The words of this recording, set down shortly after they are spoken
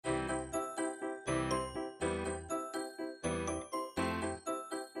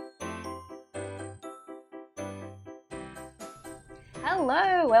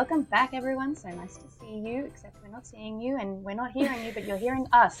Hello, welcome back everyone. So nice to see you, except we're not seeing you and we're not hearing you, but you're hearing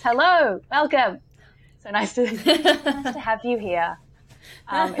us. Hello, welcome. So nice to have you here.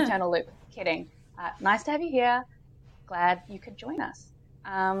 Eternal Loop, kidding. Nice to have you here. Glad you could join us.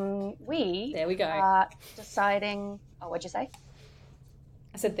 There we go. Are deciding, what'd you say?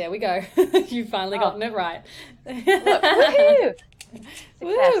 I said, there we go. You've finally gotten it right. Look, woohoo!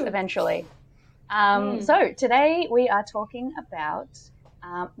 Success eventually. So today we are talking about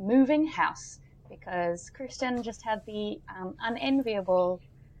moving house because Kristen just had the unenviable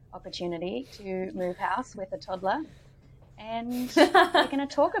opportunity to move house with a toddler, and we're going to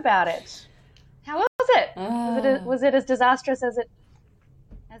talk about it. How was it? Was it as disastrous as it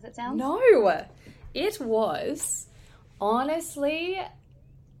sounds? No, it was honestly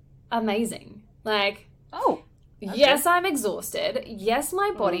amazing. Yes, I'm exhausted. Yes,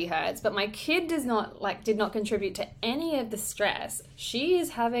 my body hurts, but my kid did not contribute to any of the stress. She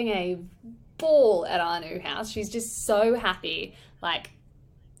is having a ball at our new house. She's just so happy.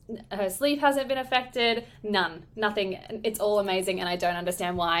 Her sleep hasn't been affected. Nothing. It's all amazing, and I don't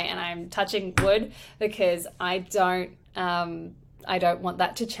understand why. And I'm touching wood because I don't want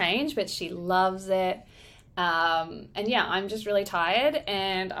that to change. But she loves it. And yeah, I'm just really tired.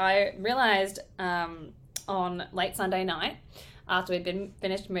 And I realized on late Sunday night, after we'd been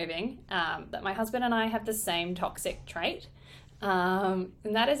finished moving, that my husband and I have the same toxic trait. And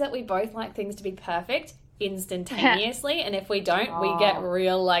that is that we both like things to be perfect instantaneously. And if we don't, we get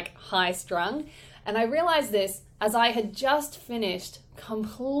real high strung. And I realized this as I had just finished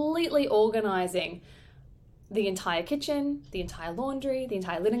completely organizing the entire kitchen, the entire laundry, the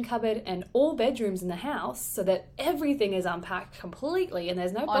entire linen cupboard, and all bedrooms in the house so that everything is unpacked completely and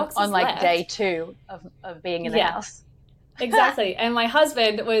there's no boxes on left. Day 2 of being in the house. Exactly. And my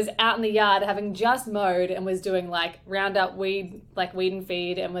husband was out in the yard having just mowed and was doing round up weed, weed and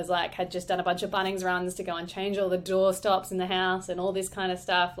feed, and was had just done a bunch of Bunnings runs to go and change all the door stops in the house and all this kind of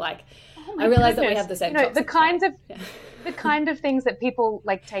stuff. I realized that we have the same the kind of things that people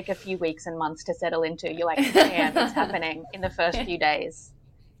take a few weeks and months to settle into. You're like, man, it's happening in the first few days.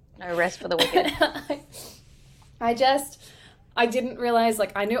 No rest for the wicked. I didn't realize,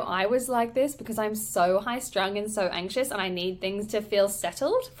 I knew I was like this because I'm so high strung and so anxious and I need things to feel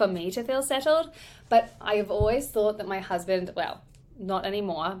settled, for me to feel settled. But I've always thought that my husband, well, not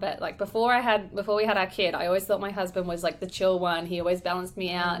anymore, but before we had our kid, I always thought my husband was the chill one. He always balanced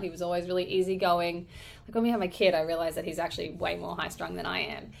me out. He was always really easygoing. When we had my kid, I realized that he's actually way more high strung than I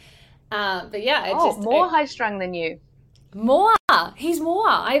am. But yeah, high strung than you. More. He's more.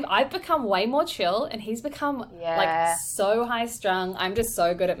 I've become way more chill, and he's become so high strung. I'm just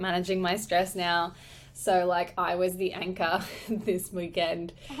so good at managing my stress now. So I was the anchor this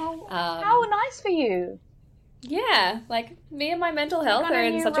weekend. How nice for you. Yeah, me and my mental health are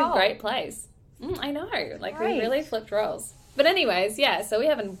in such a great place. I know, we really flipped roles. But anyways, yeah, so we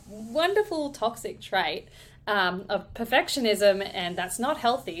have a wonderful toxic trait of perfectionism, and that's not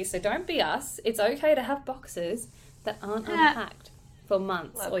healthy, so don't be us. It's okay to have boxes that aren't unpacked for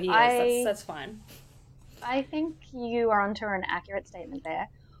months or years. That's fine. I think you are onto an accurate statement there.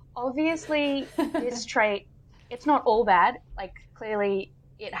 Obviously, this trait, it's not all bad. Clearly,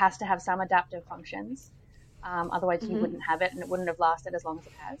 it has to have some adaptive functions. Otherwise, you wouldn't have it, and it wouldn't have lasted as long as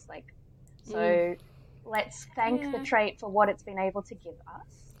it has. So let's thank the trait for what it's been able to give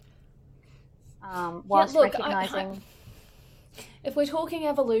us. Whilst recognizing... If we're talking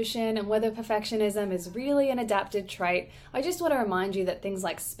evolution and whether perfectionism is really an adapted trait, I just want to remind you that things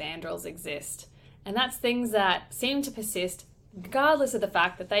like spandrels exist. And that's things that seem to persist regardless of the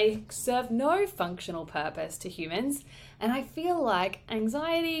fact that they serve no functional purpose to humans. And I feel like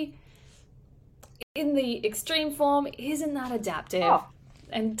anxiety in the extreme form isn't that adaptive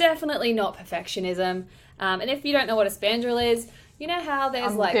and definitely not perfectionism. And if you don't know what a spandrel is, you know how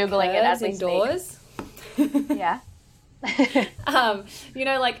there's Googling curves indoors? Yeah.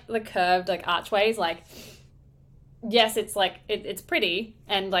 The curved archways, yes, it's it's pretty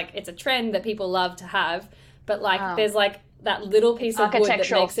and it's a trend that people love to have, but there's that little piece of wood that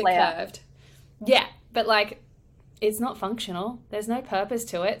makes it curved. Yeah, but it's not functional. There's no purpose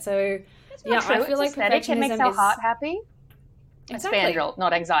to it. So I feel like aesthetic. It makes our heart happy. It's spandrel,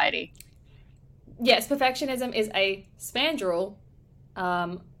 not anxiety. Yes, perfectionism is a spandrel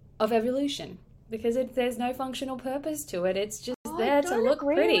of evolution. Because there's no functional purpose to it. It's just there to look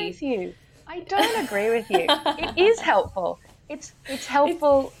pretty. I don't agree with you. It is helpful. It's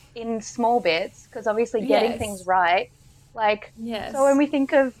helpful in small bits because obviously getting things right. So when we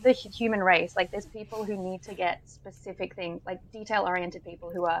think of the human race, there's people who need to get specific things, detail-oriented people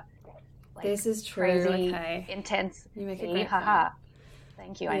who are this is true. Crazy, okay. intense. You make a great haha.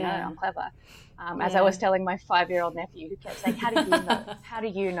 Thank you. I know I'm clever. As I was telling my 5-year-old nephew, who kept saying, "How do you know? How do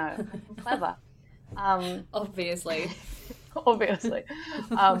you know?" Clever. Obviously. Obviously.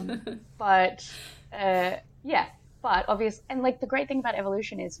 But obviously, and like the great thing about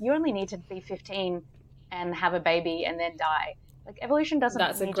evolution is you only need to be 15 and have a baby and then die. Like evolution doesn't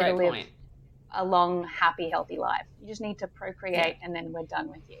need you to live a long, happy, healthy life. You just need to procreate and then we're done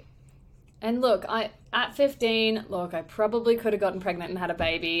with you. And look, at 15, I probably could have gotten pregnant and had a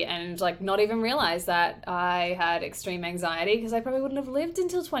baby and like not even realized that I had extreme anxiety because I probably wouldn't have lived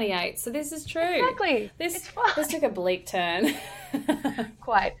until 28. So this is true. Exactly. This took a bleak turn.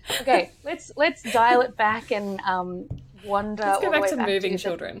 Quite. Okay, let's dial it back and wander. Let's go all the back way to back moving to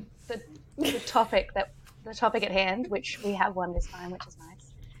children. The topic at hand, which we have one this time, which is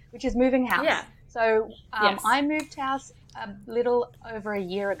nice, which is moving house. Yeah. So I moved house a little over a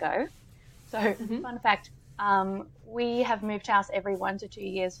year ago. So fun fact, we have moved house every 1 to 2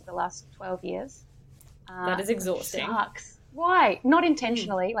 years for the last 12 years. That is exhausting. Sucks. Why? Not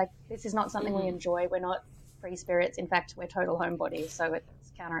intentionally. Like this is not something we enjoy. We're not free spirits. In fact, we're total homebodies, so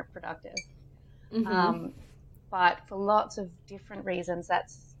it's counterproductive. But for lots of different reasons,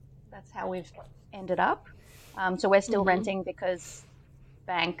 that's how we've ended up. So we're still renting because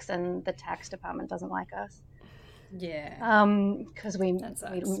banks and the tax department doesn't like us. Yeah. Because we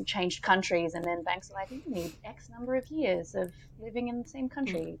changed countries, and then banks are like, you need X number of years of living in the same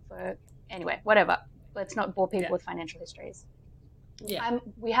country for anyway, whatever. Let's not bore people with financial histories. Yeah.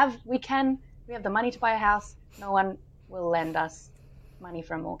 We have the money to buy a house. No one will lend us money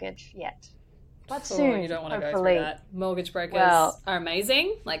for a mortgage yet. But soon, you don't want to hopefully. Go through that. Mortgage brokers are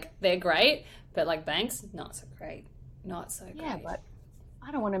amazing. Like they're great, but like banks, not so great. Not so great. Yeah, but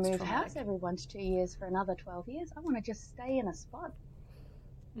I don't want to move house every 1 to 2 years for another 12 years. I want to just stay in a spot.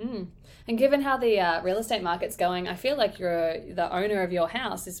 And given how the real estate market's going, I feel like the owner of your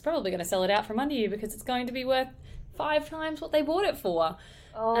house is probably going to sell it out from under you because it's going to be worth 5 times what they bought it for.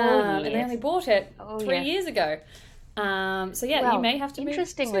 And they only bought it 3 years ago. So you may have to move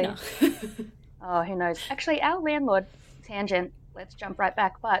sooner. Who knows? Actually, our landlord, tangent, let's jump right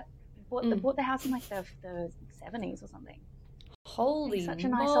back, but bought the house in like the 70s or something. Holy He's such a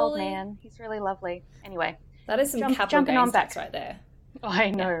nice old man. He's really lovely. Anyway. That is some capital gains tax right there. Oh,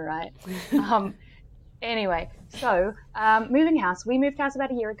 I know, right? Anyway, so moving house. We moved house about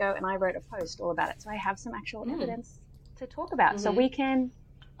a year ago and I wrote a post all about it. So I have some actual evidence to talk about. So we can,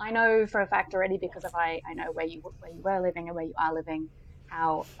 I know for a fact already because I know where you were living and where you are living,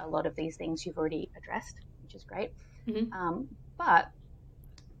 how a lot of these things you've already addressed, which is great. But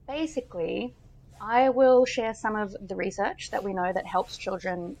basically, I will share some of the research that we know that helps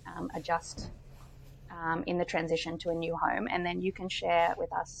children adjust in the transition to a new home, and then you can share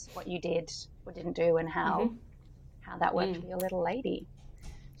with us what you did or didn't do and how that worked for your little lady.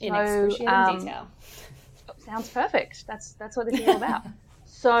 In excruciating detail. Sounds perfect. That's what this is all about.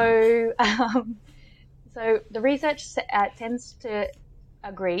 So the research tends to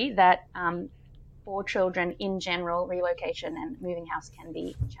agree that for children in general, relocation and moving house can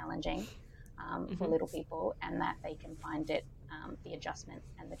be challenging for little people, and that they can find it, the adjustment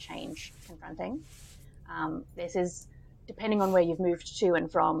and the change confronting. This is, depending on where you've moved to and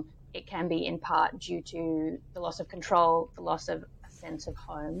from, it can be in part due to the loss of control, the loss of a sense of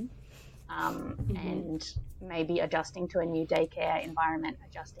home, and maybe adjusting to a new daycare environment,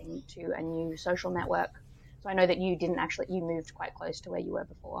 adjusting to a new social network. So I know that you moved quite close to where you were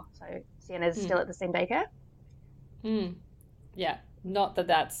before. So Sienna's still at the same daycare? Yeah, not that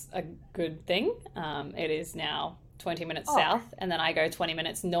that's a good thing. It is now 20 minutes south, and then I go 20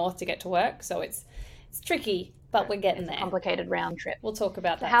 minutes north to get to work. So it's tricky, but we're getting there. It's a complicated round trip. We'll talk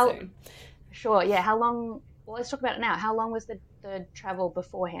about that soon. Sure, yeah. How long? Well, let's talk about it now. How long was the travel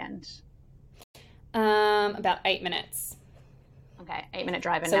beforehand? About 8 minutes. Okay, 8-minute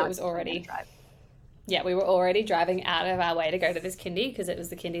drive, and so now it was already. Drive. Yeah, we were already driving out of our way to go to this kindy because it was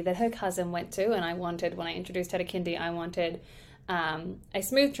the kindy that her cousin went to, and when I introduced her to kindy, I wanted a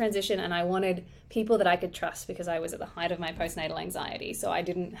smooth transition, and I wanted people that I could trust because I was at the height of my postnatal anxiety, so I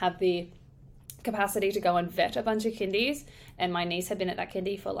didn't have the capacity to go and vet a bunch of kindies, and my niece had been at that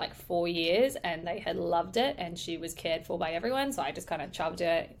kindy for like 4 years and they had loved it and she was cared for by everyone, so I just kind of shoved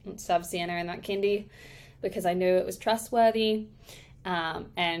Sienna in that kindy because I knew it was trustworthy.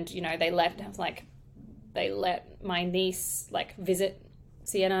 And you know, they let my niece like visit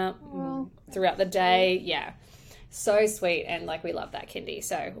Sienna throughout the day. Yeah, so sweet, and like we love that kindy.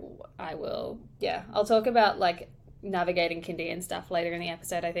 So I'll talk about like navigating kindy and stuff later in the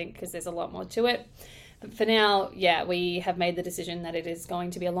episode, I think, because there's a lot more to it. But for now, we have made the decision that it is going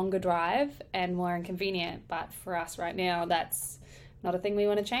to be a longer drive and more inconvenient, but for us right now, that's not a thing we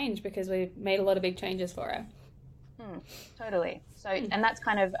want to change because we've made a lot of big changes for her. Totally. So, and that's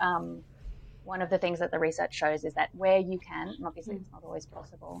kind of one of the things that the research shows is that where you can, and obviously it's not always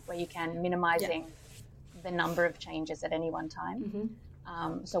possible, where you can, minimizing the number of changes at any one time.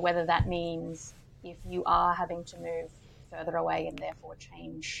 So whether that means if you are having to move further away and therefore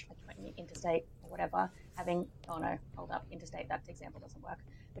change interstate or whatever, interstate, that example doesn't work.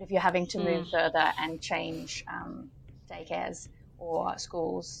 But if you're having to move further and change daycares or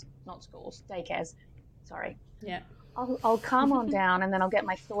daycares, sorry. Yeah. I'll calm on down and then I'll get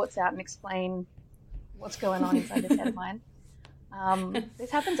my thoughts out and explain what's going on inside this head of mine. This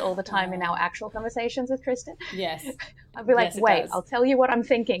happens all the time in our actual conversations with Kristen. Yes. I'll be like, wait, I'll tell you what I'm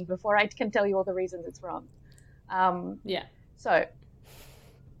thinking before I can tell you all the reasons it's wrong. So,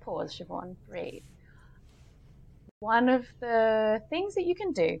 pause, Siobhan, breathe. One of the things that you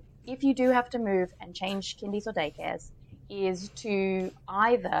can do if you do have to move and change kindies or daycares is to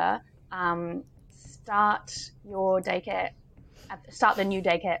either start the new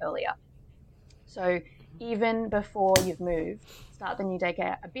daycare earlier. So even before you've moved, start the new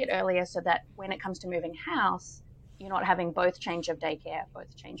daycare a bit earlier so that when it comes to moving house, you're not having both change of daycare,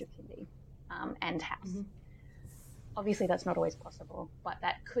 both change of kindi and house. Obviously, that's not always possible, but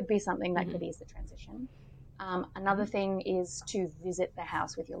that could be something that could ease the transition. Another thing is to visit the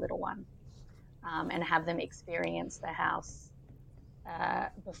house with your little one and have them experience the house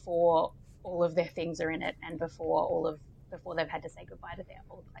before all of their things are in it and before they've had to say goodbye to their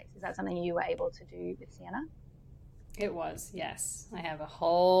old place. Is that something you were able to do with Sienna? It was, yes. I have a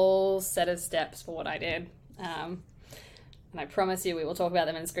whole set of steps for what I did. And I promise you we will talk about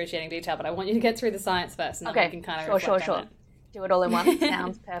them in excruciating detail, but I want you to get through the science first, and then we can kind of reflect on it. Do it all in one.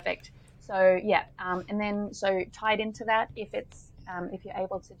 Sounds perfect. So, and then so tied into that, if you're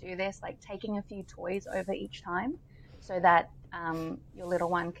able to do this, like taking a few toys over each time so that your little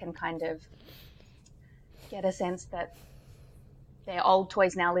one can kind of get a sense that their old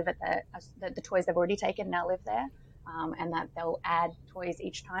toys now live at the toys they've already taken now live there, and that they'll add toys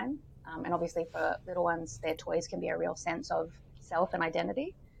each time. And obviously for little ones, their toys can be a real sense of self and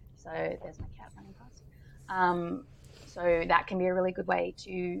identity. So there's my cat running past. So that can be a really good way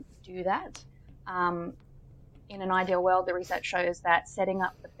to do that. In an ideal world, the research shows that setting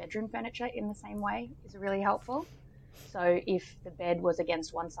up the bedroom furniture in the same way is really helpful. So if the bed was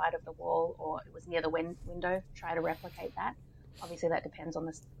against one side of the wall or it was near the window, try to replicate that. Obviously, that depends on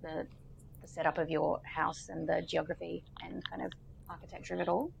the setup of your house and the geography and kind of architecture of it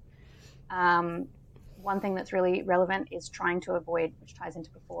all. One thing that's really relevant is trying to avoid, which ties into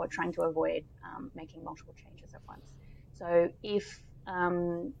before, making multiple changes at once. So if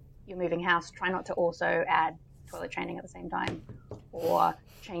you're moving house, try not to also add toilet training at the same time or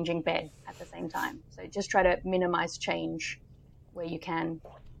changing bed at the same time. So just try to minimize change where you can.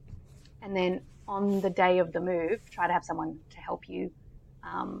 And then on the day of the move, try to have someone to help you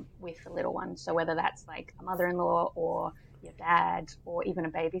with the little one. So whether that's like a mother-in-law or your dad or even a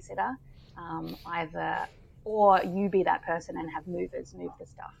babysitter, or you be that person and have movers move the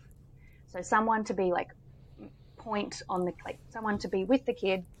stuff. So someone to be like someone to be with the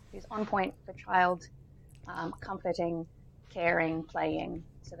kid who's on point for child, comforting, caring, playing,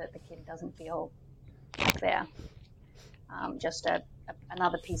 so that the kid doesn't feel like they're just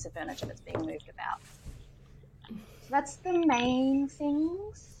another piece of furniture that's being moved about. So that's the main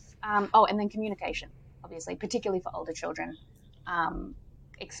things. And then communication, obviously, particularly for older children,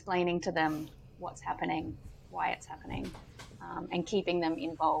 explaining to them what's happening, why it's happening, and keeping them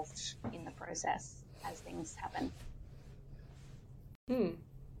involved in the process as things happen.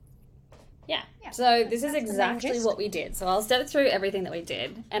 Yeah. So this is exactly what we did. So I'll step through everything that we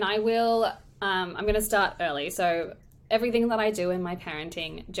did, and I will, I'm going to start early. So everything that I do in my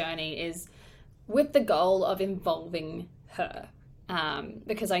parenting journey is with the goal of involving her,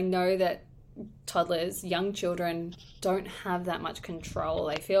 because I know that toddlers, young children, don't have that much control.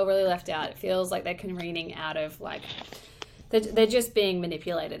 They feel really left out. It feels like they're careening out of they're just being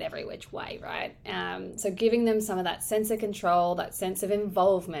manipulated every which way, right? So giving them some of that sense of control, that sense of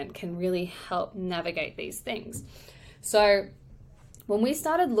involvement can really help navigate these things. So when we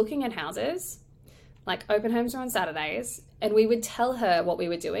started looking at houses, like open homes were on Saturdays, and we would tell her what we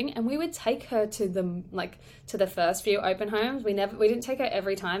were doing, and we would take her to the first few open homes. We didn't take her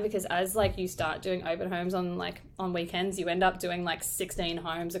every time, because as you start doing open homes on weekends, you end up doing 16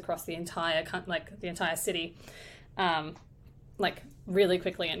 homes across the entire city, really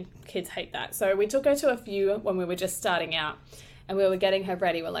quickly, and kids hate that. So we took her to a few when we were just starting out, and we were getting her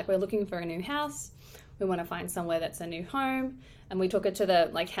ready. We're looking for a new house. We want to find somewhere that's a new home. And we took her to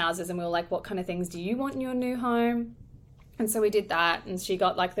the houses, and we were like, what kind of things do you want in your new home? And so we did that, and she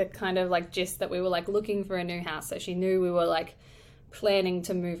got like the kind of like gist that we were like looking for a new house. So she knew we were like planning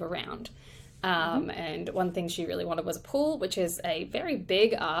to move around. And one thing she really wanted was a pool, which is a very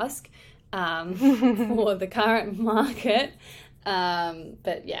big ask for the current market.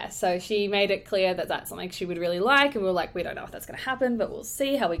 But yeah, so she made it clear that that's something she would really like, and we were like, we don't know if that's going to happen, but we'll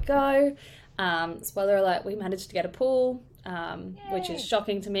see how we go. Spoiler alert, we managed to get a pool, which is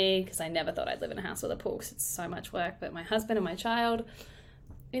shocking to me because I never thought I'd live in a house with a pool because it's so much work, but my husband and my child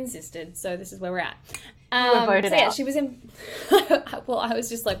insisted, so this is where we're at. You were voted out. She was in well, I was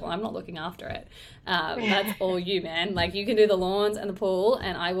just like, well, I'm not looking after it. That's all you, man. Like, you can do the lawns and the pool,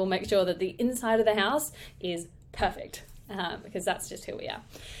 and I will make sure that the inside of the house is perfect, because that's just who we are.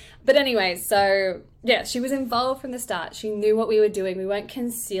 But anyway, so yeah, she was involved from the start. She knew what we were doing. We weren't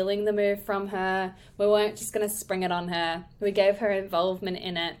concealing the move from her. We weren't just going to spring it on her. We gave her involvement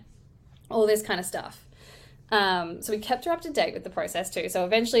in it, all this kind of stuff. So we kept her up to date with the process too. So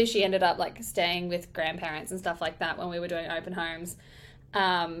eventually she ended up like staying with grandparents and stuff like that when we were doing open homes.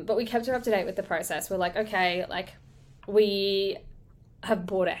 But we kept her up to date with the process. We're like, okay, like we have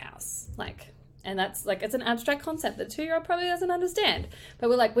bought a house, like, and that's like, it's an abstract concept that 2-year-old probably doesn't understand.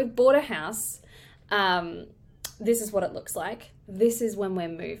 But we're like, we've bought a house. This is what it looks like. This is when we're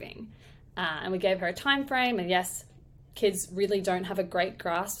moving. And we gave her a time frame. And yes, kids really don't have a great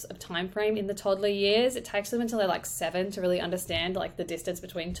grasp of time frame in the toddler years. It takes them until they're like 7 to really understand like the distance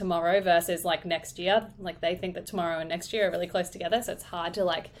between tomorrow versus like next year. Like, they think that tomorrow and next year are really close together. So it's hard to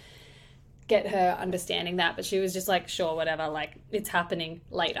like get her understanding that. But she was just like, sure, whatever, like it's happening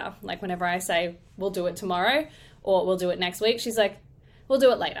later. Like whenever I say we'll do it tomorrow or we'll do it next week, she's like, we'll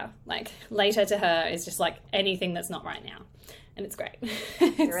do it later. Like, later to her is just like anything that's not right now. And it's great.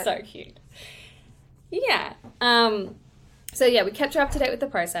 It's so cute. Yeah. So yeah, we kept her up to date with the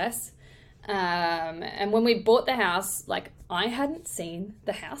process. And when we bought the house, like, I hadn't seen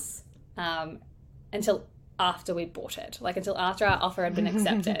the house until after we bought it, like until after our offer had been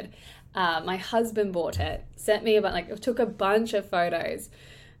accepted. My husband bought it, sent me about, like, took a bunch of photos,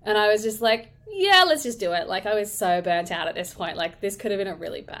 and I was just like, yeah, let's just do it. Like, I was so burnt out at this point. Like, this could have been a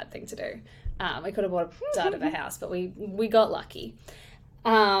really bad thing to do. We could have bought a dud of a house, but we got lucky.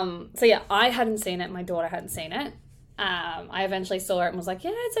 So yeah, I hadn't seen it. My daughter hadn't seen it. I eventually saw it and was like,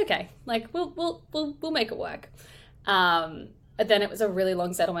 yeah, it's okay. Like, we'll make it work. But then it was a really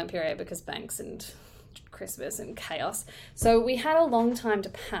long settlement period because banks and Christmas and chaos. So we had a long time to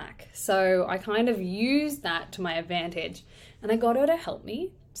pack. So I kind of used that to my advantage, and I got her to help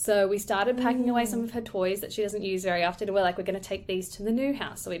me. So we started packing away some of her toys that she doesn't use very often. We're like, we're going to take these to the new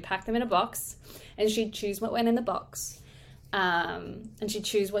house. So we packed them in a box, and she'd choose what went in the box. And she'd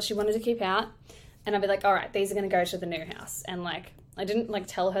choose what she wanted to keep out. And I'd be like, all right, these are going to go to the new house. And like, I didn't like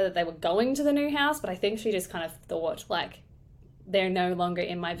tell her that they were going to the new house, but I think she just kind of thought like, they're no longer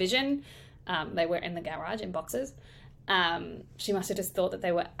in my vision. They were in the garage in boxes. She must have just thought that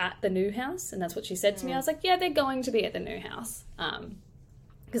they were at the new house. And that's what she said to me. I was like, yeah, they're going to be at the new house.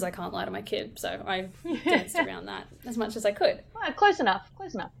 Because I can't lie to my kid. So I danced around that as much as I could. Well, close enough.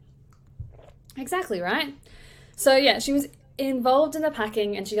 Exactly, right? So yeah, she was involved in the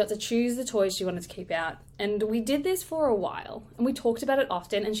packing, and she got to choose the toys she wanted to keep out. And we did this for a while, and we talked about it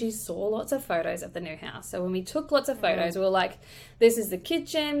often, and she saw lots of photos of the new house. So when we took lots of photos, we were like, this is the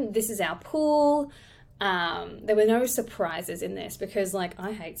kitchen, this is our pool. There were no surprises in this because, like,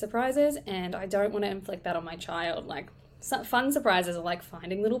 I hate surprises, and I don't want to inflict that on my child. Like, fun surprises are like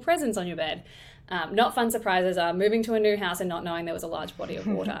finding little presents on your bed. Not fun surprises are moving to a new house and not knowing there was a large body of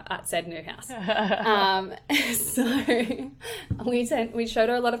water at said new house. So we showed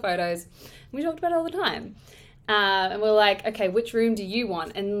her a lot of photos. We talked about it all the time. And we were like, okay, which room do you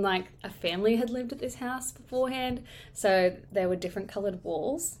want? And like, a family had lived at this house beforehand. So there were different colored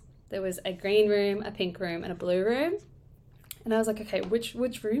walls. There was a green room, a pink room, and a blue room. And I was like, okay, which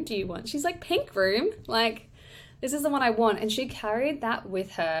room do you want? She's like, pink room. Like, this is the one I want. And she carried that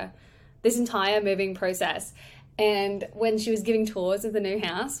with her this entire moving process. And when she was giving tours of the new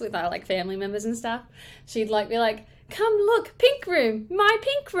house with our like family members and stuff, she'd like be like, come look, pink room, my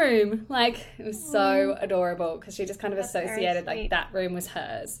pink room. Like, it was so adorable because she just kind of associated like that room was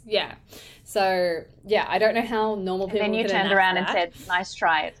hers. Yeah. So yeah, I don't know how normal people. And then you turned around and said, nice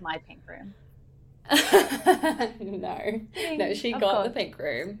try, it's my pink room. No, she got the pink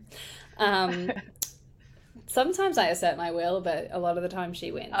room. Sometimes I assert my will, but a lot of the time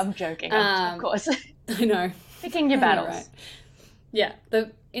she wins. I'm joking, of course. I know. Picking your battles. Right. Yeah.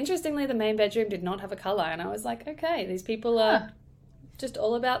 Interestingly, the main bedroom did not have a colour, and I was like, okay, these people are just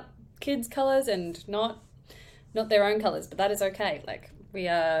all about kids' colours and not their own colours, but that is okay. Like,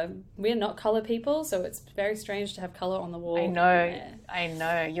 we're not color people, so it's very strange to have color on the wall. I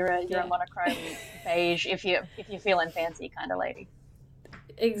know. You're a monochrome beige if you're feeling fancy kind of lady.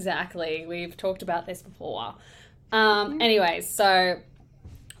 Exactly. We've talked about this before. Anyways, so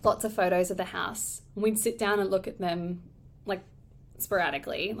lots of photos of the house. We'd sit down and look at them like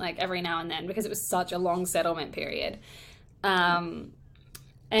sporadically, like every now and then, because it was such a long settlement period. And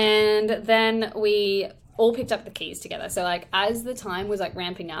then we all picked up the keys together. So like as the time was like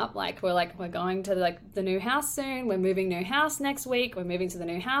ramping up, we're going to like the new house soon. We're moving new house next week. We're moving to the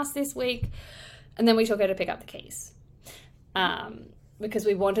new house this week. And then we took her to pick up the keys. Because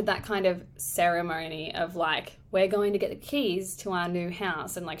we wanted that kind of ceremony of like, we're going to get the keys to our new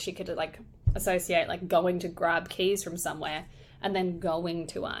house. And like she could like associate like going to grab keys from somewhere and then going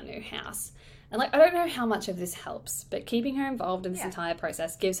to our new house. And like, I don't know how much of this helps, but keeping her involved in this entire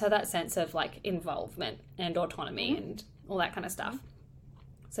process gives her that sense of like involvement and autonomy and all that kind of stuff.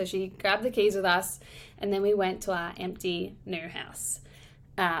 So she grabbed the keys with us and then we went to our empty new house.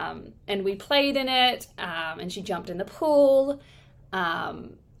 And we played in it, and she jumped in the pool,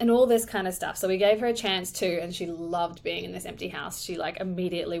 and all this kind of stuff. So we gave her a chance too, and she loved being in this empty house. She like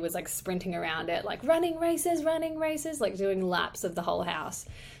immediately was like sprinting around it, like running races, like doing laps of the whole house.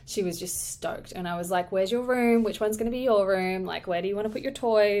 She was just stoked. And I was like, where's your room? Which one's going to be your room? Like, where do you want to put your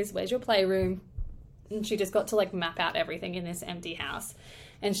toys? Where's your playroom? And she just got to like map out everything in this empty house.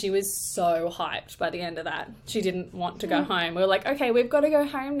 And she was so hyped by the end of that. She didn't want to go home. We were like, okay, we've got to go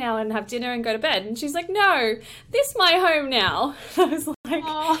home now and have dinner and go to bed. And she's like, no, this is my home now. I was like,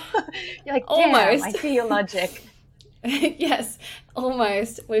 you're like, almost. I see your logic. Yes,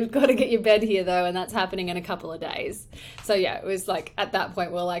 almost. We've got to get your bed here though, and that's happening in a couple of days. So yeah, it was like at that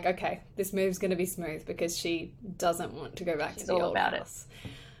point we're like, okay, this move's going to be smooth because she doesn't want to go back to the old house.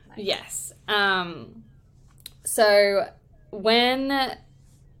 Nice. Yes. So when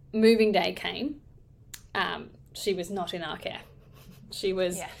moving day came, she was not in our care. She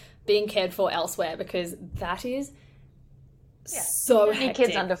was being cared for elsewhere because that is so hectic,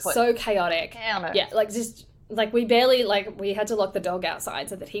 kids underfoot, so chaotic. Hell no. Yeah, like just like we barely like we had to lock the dog outside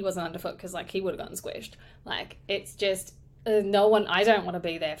so that he wasn't underfoot because like he would have gotten squished. Like it's just no one. I don't want to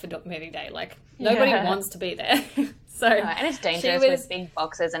be there for moving day. Like nobody wants to be there. So and it's dangerous with big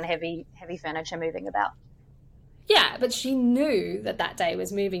boxes and heavy furniture moving about. Yeah, but she knew that day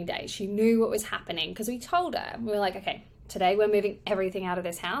was moving day. She knew what was happening because we told her. We were like, okay, today we're moving everything out of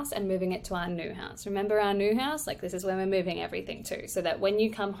this house and moving it to our new house. Remember our new house? Like this is where we're moving everything to. So that when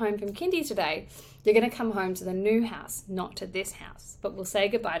you come home from kindy today, you're going to come home to the new house, not to this house. But we'll say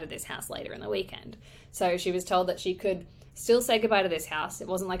goodbye to this house later in the weekend. So she was told that she could still say goodbye to this house. It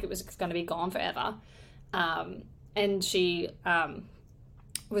wasn't like it was going to be gone forever. And she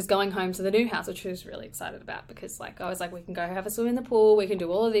was going home to the new house, which she was really excited about because like I was like, we can go have a swim in the pool, we can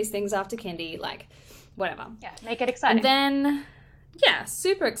do all of these things after kindy, like whatever. Yeah, make it exciting. And then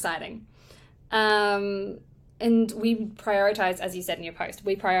super exciting. And we prioritized, as you said in your post,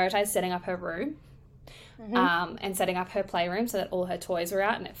 we prioritized setting up her room and setting up her playroom so that all her toys were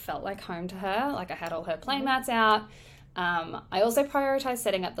out and it felt like home to her. Like I had all her play mats out. I also prioritized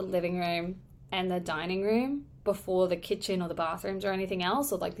setting up the living room and the dining room before the kitchen or the bathrooms or anything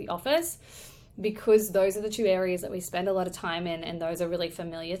else or like the office, because those are the two areas that we spend a lot of time in and those are really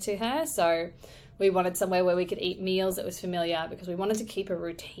familiar to her. So we wanted somewhere where we could eat meals that was familiar because we wanted to keep a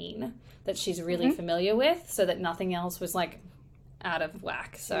routine that she's really familiar with so that nothing else was like out of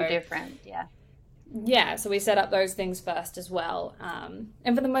whack. So different, so we set up those things first as well.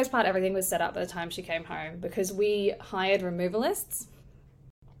 And for the most part, everything was set up by the time she came home because we hired removalists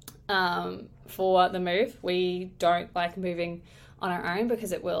for the move. We don't like moving on our own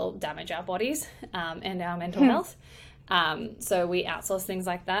because it will damage our bodies and our mental health. So we outsource things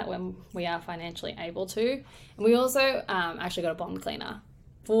like that when we are financially able to. And we also actually got a bomb cleaner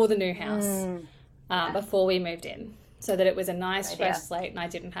for the new house before we moved in so that it was a nice fresh slate and I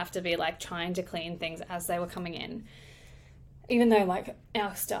didn't have to be like trying to clean things as they were coming in. Even though like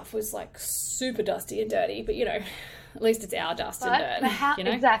our stuff was like super dusty and dirty, but you know, at least it's our dust and dirt. You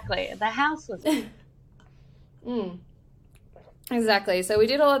know? Exactly. The house was... Exactly. So we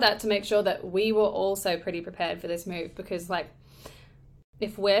did all of that to make sure that we were also pretty prepared for this move because like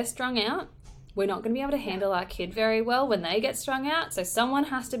if we're strung out, we're not going to be able to handle our kid very well when they get strung out. So someone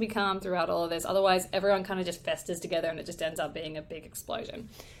has to be calm throughout all of this. Otherwise, everyone kind of just festers together and it just ends up being a big explosion.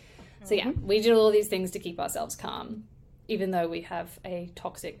 So yeah, we did all these things to keep ourselves calm, even though we have a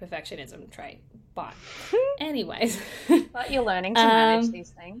toxic perfectionism trait. But anyways. But you're learning to manage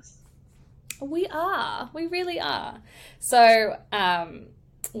these things. We really are. So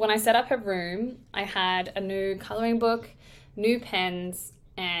when I set up her room, I had a new colouring book new pens,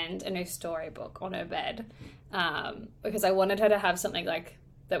 and a new storybook on her bed, because I wanted her to have something like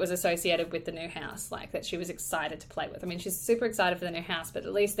that was associated with the new house, like that she was excited to play with. I mean, she's super excited for the new house, but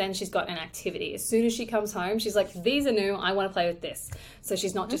at least then she's got an activity. As soon as she comes home, she's like, these are new, I want to play with this. So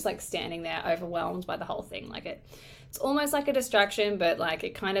she's not just like standing there overwhelmed by the whole thing. Like it's almost like a distraction, but like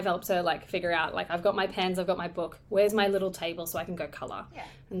it kind of helps her like figure out, like, I've got my pens, I've got my book, where's my little table so I can go color? Yeah.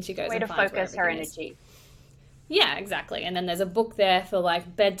 And she goes way and to finds focus her energy. Yeah, exactly. And then there's a book there for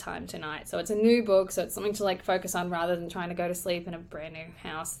like bedtime tonight. So it's a new book, so it's something to like focus on rather than trying to go to sleep in a brand new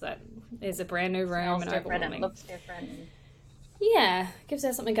house that is a brand new room and overwhelming. And looks different. Yeah, gives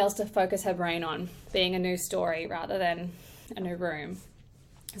her something else to focus her brain on, being a new story rather than a new room.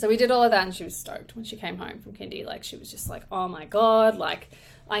 So we did all of that, and she was stoked when she came home from kindy. Like, she was just like, oh my God, like,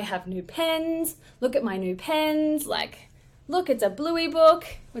 I have new pens. Look at my new pens. Like, look, it's a Bluey book.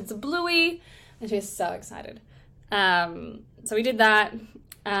 It's a Bluey. And she was so excited. So we did that.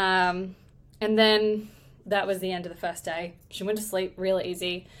 And then that was the end of the first day. She went to sleep real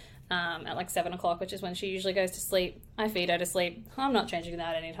easy at like 7 o'clock, which is when she usually goes to sleep. I feed her to sleep. I'm not changing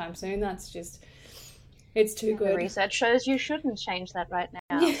that anytime soon. That's just, it's too good. The research shows you shouldn't change that right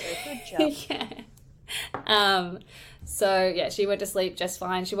now. So good job. Yeah. So yeah, she went to sleep just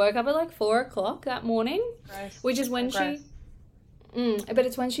fine. She woke up at like 4 o'clock that morning, which is when but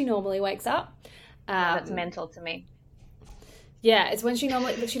it's when she normally wakes up. That's mental to me. Yeah, it's when she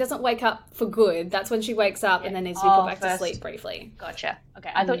normally, but she doesn't wake up for good. That's when she wakes up and then needs to be put back to sleep briefly. Gotcha.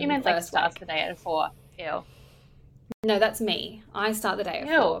 Okay, I thought you meant like starts the day at 4. Ew. No, that's me. I start the day at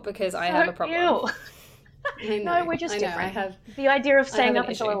 4 because I have a problem. No, we're just different. The idea of staying up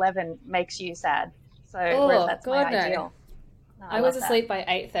until 11 makes you sad. So whereas that's my ideal. No, I was asleep by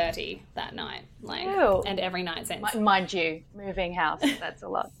 8:30 that night, like, and every night since. Mind you, moving house, that's a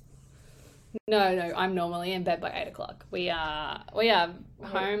lot. No, I'm normally in bed by 8 o'clock. We are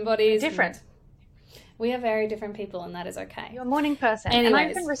homebodies. Different. We are very different people, and that is okay. You're a morning person, and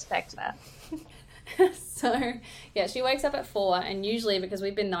I can respect that. So, yeah, she wakes up at 4, and usually because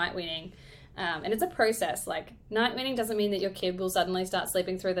we've been night weaning, and it's a process. Like, night weaning doesn't mean that your kid will suddenly start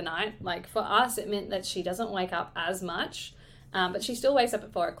sleeping through the night. Like, for us, it meant that she doesn't wake up as much, but she still wakes up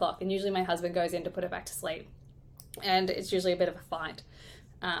at 4 o'clock, and usually my husband goes in to put her back to sleep, and it's usually a bit of a fight.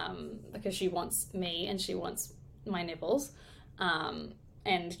 Because she wants me and she wants my nibbles.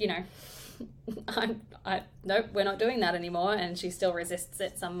 And, you know, nope, we're not doing that anymore. And she still resists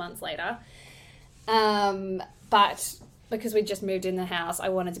it some months later. But because we just moved in the house, I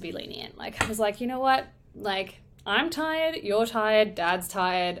wanted to be lenient. Like, I was like, you know what? Like, I'm tired, you're tired, Dad's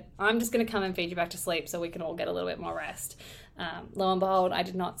tired. I'm just going to come and feed you back to sleep so we can all get a little bit more rest. Lo and behold, I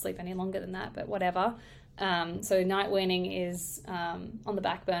did not sleep any longer than that, but whatever. So night weaning is on the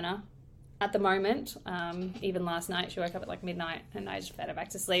back burner at the moment. Even last night she woke up at like midnight and I just fed her back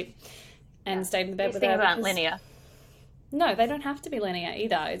to sleep and stayed in the bed with her. These things aren't linear. No, they don't have to be linear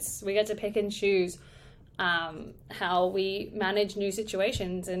either. We get to pick and choose how we manage new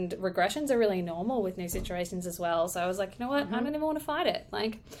situations, and regressions are really normal with new situations as well. So I was like, you know what? I don't even want to fight it.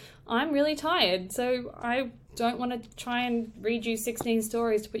 Like, I'm really tired, so I don't want to try and read you 16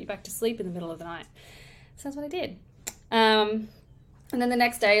 stories to put you back to sleep in the middle of the night. So that's what I did. And then the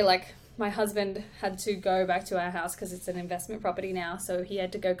next day, like, my husband had to go back to our house because it's an investment property now. So he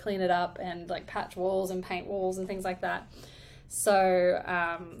had to go clean it up and like patch walls and paint walls and things like that. So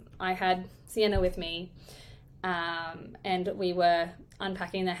I had Sienna with me, and we were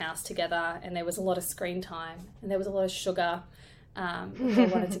unpacking the house together, and there was a lot of screen time and there was a lot of sugar. We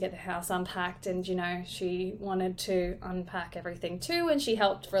wanted to get the house unpacked, and, you know, she wanted to unpack everything too, and she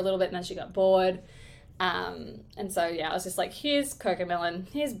helped for a little bit and then she got bored. And so, yeah, I was just like, here's Cocomelon,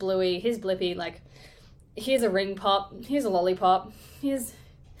 here's Bluey, here's Blippy, like, here's a ring pop, here's a lollipop, here's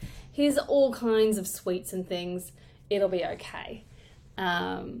all kinds of sweets and things. It'll be okay.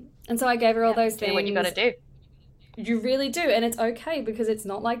 And so I gave her all those things. Do what you got to do. You really do. And it's okay, because it's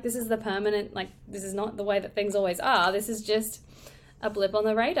not like this is the permanent, like, this is not the way that things always are. This is just a blip on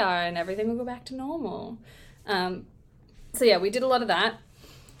the radar and everything will go back to normal. So yeah, we did a lot of that.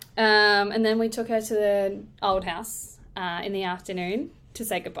 And then we took her to the old house in the afternoon to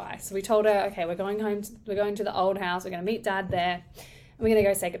say goodbye. So we told her, okay, we're going home. We're going to the old house. We're going to meet Dad there. And we're going to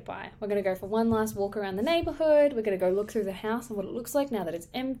go say goodbye. We're going to go for one last walk around the neighborhood. We're going to go look through the house and what it looks like now that it's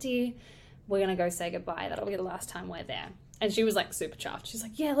empty. We're going to go say goodbye. That'll be the last time we're there. And she was like super chuffed. She's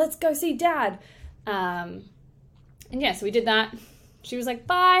like, yeah, let's go see Dad. And yeah, so we did that. She was like,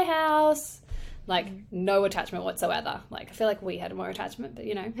 bye, house. Like, no attachment whatsoever. Like, I feel like we had more attachment, but,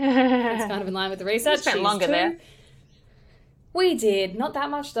 you know, it's kind of in line with the research. We spent longer there. We did. Not that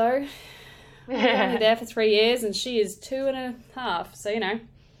much, though. We were only there for 3 years and she is 2.5. So, you know.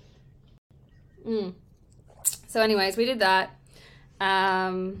 So anyways, we did that.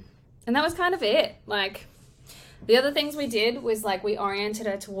 And that was kind of it. Like, the other things we did was, like, we oriented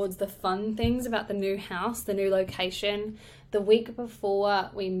her towards the fun things about the new house, the new location. The week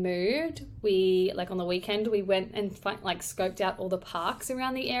before we moved, on the weekend, we went and, scoped out all the parks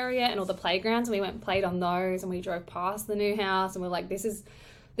around the area and all the playgrounds, and we went and played on those, and we drove past the new house, and we're like, this is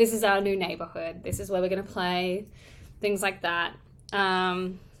our new neighborhood. This is where we're going to play, things like that.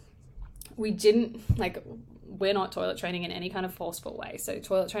 We didn't, we're not toilet training in any kind of forceful way. So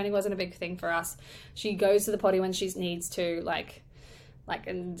toilet training wasn't a big thing for us. She goes to the potty when she needs to,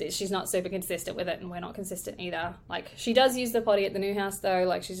 and she's not super consistent with it, and we're not consistent either. She does use the potty at the new house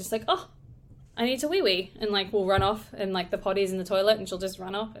though. She's just like, oh, I need to wee, and we'll run off, and the potty's in the toilet, and she'll just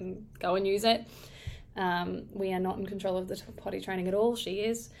run off and go and use it. We are not in control of the potty training at all. She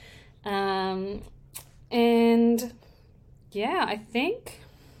is. And yeah, I think...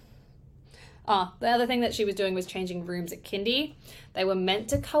 the other thing that she was doing was changing rooms at kindy. They were meant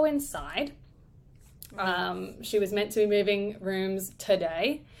to coincide. She was meant to be moving rooms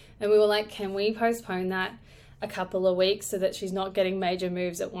today. And we were like, can we postpone that a couple of weeks so that she's not getting major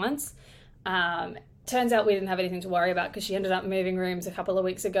moves at once? Turns out we didn't have anything to worry about because she ended up moving rooms a couple of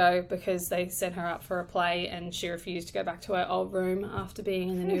weeks ago because they sent her up for a play and she refused to go back to her old room after being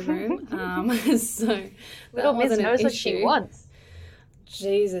in the new room. So Little Miss knows what she wants.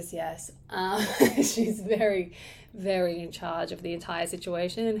 Jesus, yes. She's very, very in charge of the entire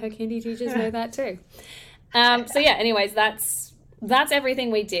situation, and her kindy teachers know that too. So yeah, anyways, that's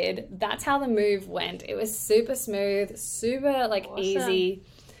everything we did. That's how the move went. It was super smooth, super awesome. Easy.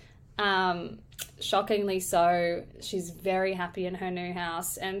 Shockingly so. She's very happy in her new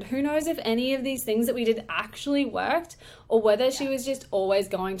house, and who knows if any of these things that we did actually worked, or whether she was just always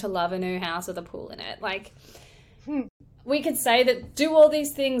going to love a new house with a pool in it. We could say that do all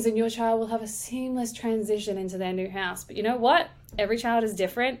these things and your child will have a seamless transition into their new house. But you know what? Every child is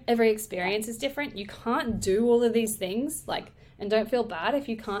different. Every experience is different. You can't do all of these things. And don't feel bad if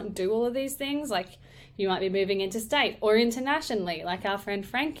you can't do all of these things. You might be moving interstate or internationally, like our friend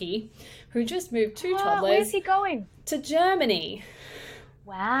Frankie, who just moved 2 toddlers. Where's he going? To Germany.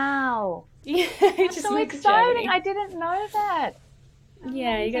 Wow. Yeah, That's so exciting. I didn't know that.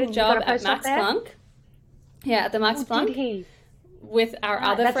 Yeah, you got a job at Max Planck. Yeah, at the Max Planck. Did he? With our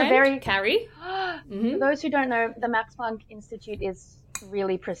other friend, Carrie. For those who don't know, the Max Planck Institute is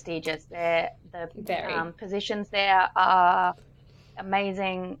really prestigious. The positions there are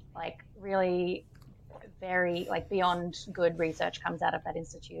amazing, really very, beyond good research comes out of that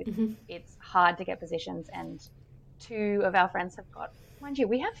institute. Mm-hmm. It's hard to get positions, and 2 of our friends have got, mind you,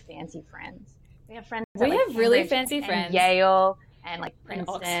 we have fancy friends. We have friends We have really fancy friends. Yale. And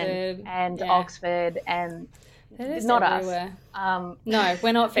Princeton and Oxford and not everywhere. Us. No,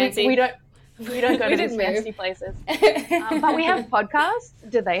 we're not fancy. We don't go to these fancy places. But we have podcasts.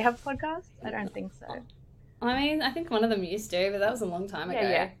 Do they have podcasts? I don't think so. I mean, I think one of them used to, but that was a long time ago.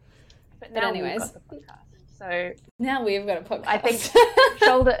 Yeah. But now anyways, we've got the podcast. So now we've got a podcast. I think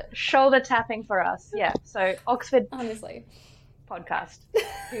shoulder tapping for us. Yeah. So Oxford, honestly, podcast.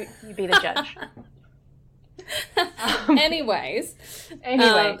 You be the judge. Anyways, so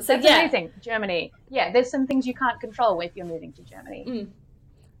that's amazing. Germany. Yeah, there's some things you can't control if you're moving to Germany.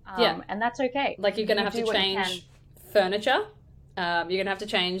 And that's okay. You're going to have to change furniture. You're going to have to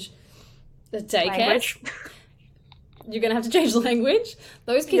change the daycare. You're going to have to change language.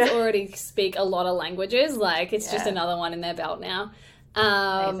 Those kids already speak a lot of languages. It's just another one in their belt now.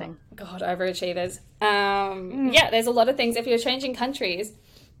 Amazing. God, overachievers. Yeah, there's a lot of things. If you're changing countries,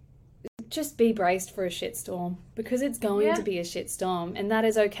 just be braced for a shitstorm, because it's going to be a shitstorm, and that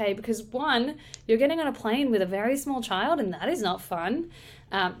is okay, because 1, you're getting on a plane with a very small child, and that is not fun.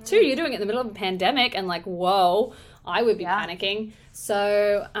 2, you're doing it in the middle of a pandemic, and whoa, I would be panicking.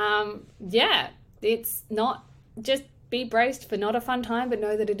 So, it's not, just be braced for not a fun time, but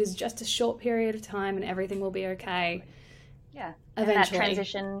know that it is just a short period of time and everything will be okay. Yeah. Eventually. And that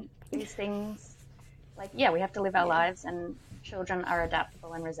transition, these things, we have to live our lives, and children are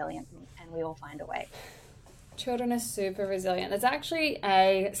adaptable and resilient, and we all find a way. Children are super resilient. There's actually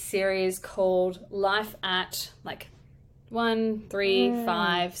a series called Life at 1, 3,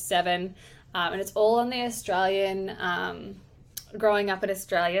 5, 7, and it's all on the Australian Growing Up in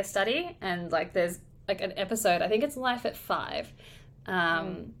Australia study, and there's an episode, I think it's Life at 5.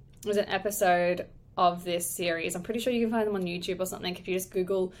 There's an episode of this series. I'm pretty sure you can find them on YouTube or something. If you just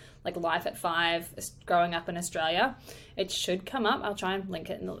Google like Life at 5 growing up in Australia, it should come up. I'll try and link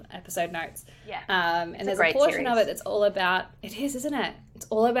it in the episode notes. Yeah. And there's a portion of it that's all about, it is, isn't it? It's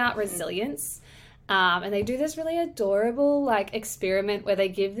all about resilience. And they do this really adorable like experiment where they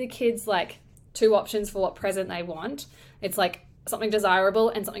give the kids like 2 options for what present they want. It's like something desirable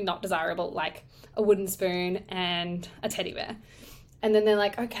and something not desirable, like a wooden spoon and a teddy bear. And then they're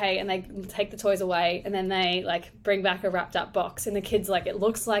like, okay, and they take the toys away, and then they like bring back a wrapped up box, and the kids like, it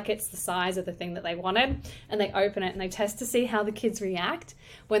looks like it's the size of the thing that they wanted, and they open it and they test to see how the kids react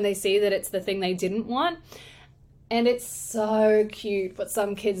when they see that it's the thing they didn't want. And it's so cute what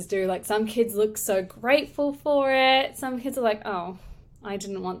some kids do. Like some kids look so grateful for it. Some kids are like, oh, I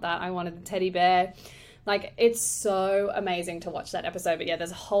didn't want that. I wanted the teddy bear. Like, it's so amazing to watch that episode. But yeah, there's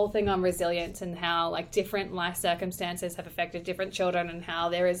a whole thing on resilience and how like different life circumstances have affected different children and how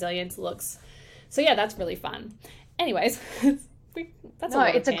their resilience looks. So yeah, that's really fun. Anyways,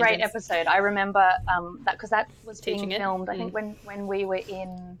 it's a great episode. I remember that because that was being filmed, I think when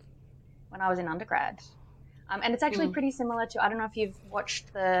I was in undergrad. And it's actually pretty similar to, I don't know if you've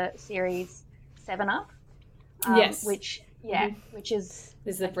watched the series 7 Up. Yes. Which is...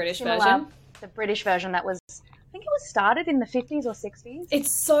 This is the British version. The British version that was, I think it was started in the 50s or 60s.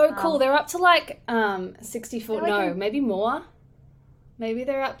 It's so cool. They're up to like 64, no, maybe more. Maybe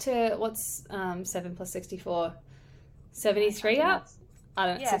they're up to, what's 7 plus 64? 73 up? I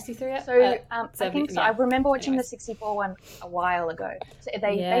don't know, 63 up? So I think so. Yeah. I remember watching the 64 one a while ago. So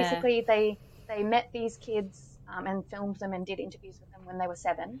they met these kids and filmed them and did interviews with them when they were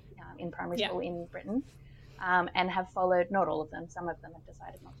 7 in primary school in Britain, and have followed, not all of them, some of them have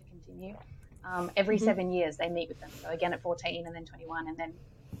decided not to continue. Every 7 years they meet with them. So again at 14 and then 21 and then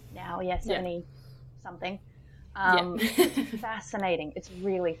now, 70 something. It's fascinating. It's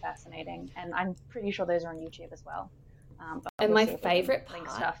really fascinating. And I'm pretty sure those are on YouTube as well. And my favorite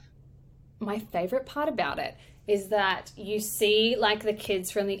part about it is that you see like the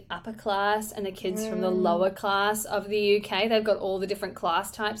kids from the upper class and the kids from the lower class of the UK. They've got all the different class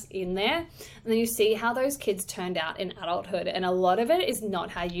types in there. And then you see how those kids turned out in adulthood. And a lot of it is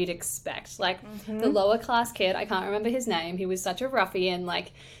not how you'd expect. Like the lower class kid, I can't remember his name. He was such a ruffian,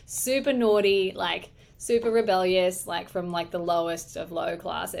 like super naughty, like super rebellious, like from like the lowest of low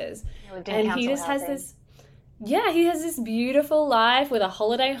classes. And he just has this... Yeah, he has this beautiful life with a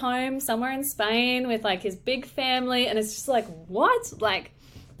holiday home somewhere in Spain with like his big family, and it's just like, what? Like,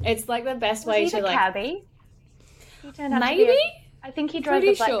 it's like the best way to like. Cabbie? He turned out maybe. To be I think he drove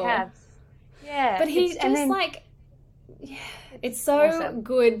the black cabs. Yeah, but he's just like, yeah, it's so awesome.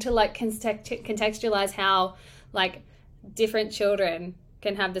 Good to like contextualize how like different children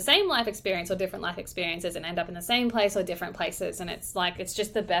can have the same life experience or different life experiences and end up in the same place or different places. And it's like, it's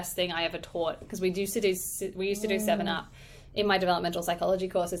just the best thing I ever taught, because we used to do 7 Up in my developmental psychology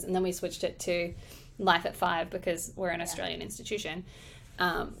courses, and then we switched it to Life at 5 because we're an Australian institution.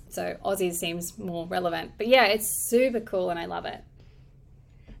 So Aussie seems more relevant. But yeah, it's super cool and I love it.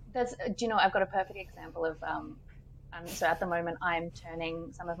 Do you know, I've got a perfect example of, so at the moment I'm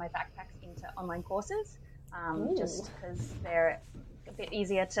turning some of my backpacks into online courses, just because they're a bit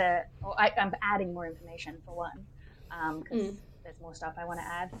easier to, I'm adding more information for one, because there's more stuff I want to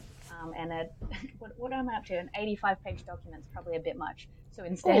add, and what am I up to? An 85-page document's probably a bit much. So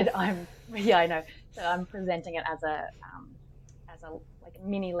instead, I know. So I'm presenting it as a like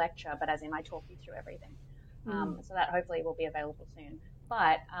mini lecture, but as in I talk you through everything. So that hopefully will be available soon.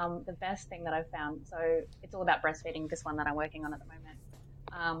 But the best thing that I've found, so it's all about breastfeeding, this one that I'm working on at the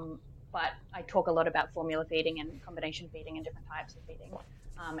moment. But I talk a lot about formula feeding and combination feeding and different types of feeding.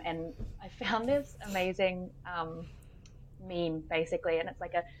 And I found this amazing meme, basically, and it's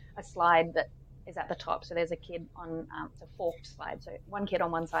like a slide that is at the top. So there's a kid on, it's a forked slide. So one kid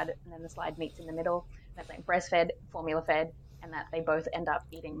on one side, and then the slide meets in the middle. And it's like breastfed, formula fed, and that they both end up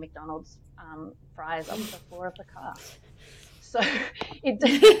eating McDonald's fries off the floor of the car. So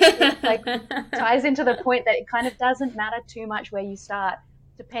it like ties into the point that it kind of doesn't matter too much where you start.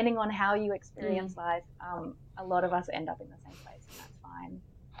 Depending on how you experience life, a lot of us end up in the same place, and that's fine.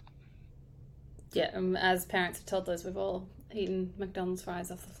 Yeah, as parents of toddlers, we've all eaten McDonald's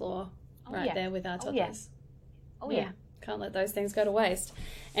fries off the floor there with our toddlers. Oh yeah. Can't let those things go to waste.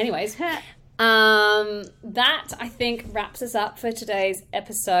 Anyways, that I think wraps us up for today's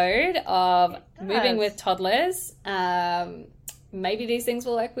episode of Moving with Toddlers. Maybe these things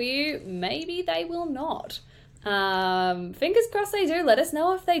will work for you. Maybe they will not. Fingers crossed they do. Let us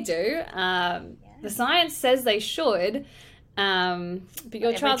know if they do. The science says they should, but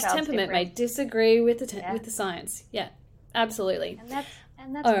your child's temperament may disagree with the science. Yeah, absolutely.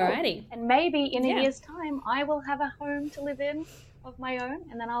 And that's Alrighty. cool. And maybe in a year's time, I will have a home to live in of my own,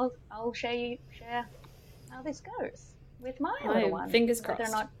 and then I'll share how this goes with my little one. Fingers crossed.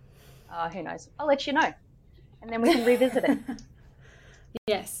 Whether or not, who knows? I'll let you know, and then we can revisit it.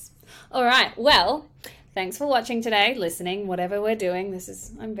 Yes. All right. Well, thanks for watching today, listening, whatever we're doing.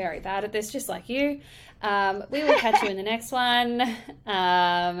 I'm very bad at this, just like you. We will catch you in the next one.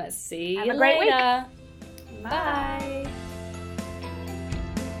 See you later. Have a great week. Bye.